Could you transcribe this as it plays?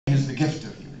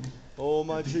Oh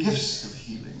my the Jesus. gifts of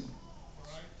healing.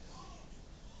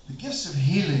 The gifts of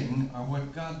healing are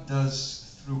what God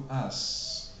does through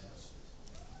us.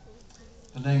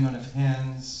 The laying on of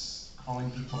hands, calling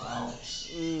people out,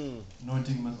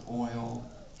 anointing with oil,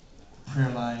 prayer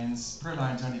lines. Prayer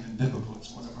lines aren't even biblical. It's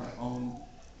one of our own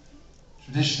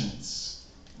traditions.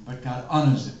 But God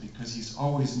honors it because he's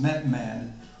always met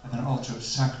man at an altar of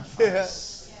sacrifice.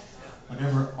 Yeah.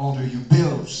 Whatever altar you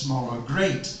build, small or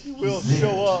great, he's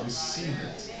there to receive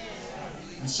it.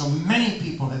 And so many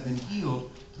people have been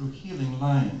healed through healing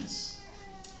lines.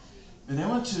 But I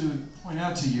want to point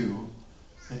out to you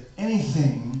that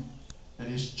anything that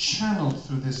is channeled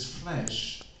through this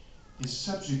flesh is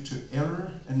subject to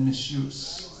error and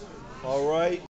misuse. All right.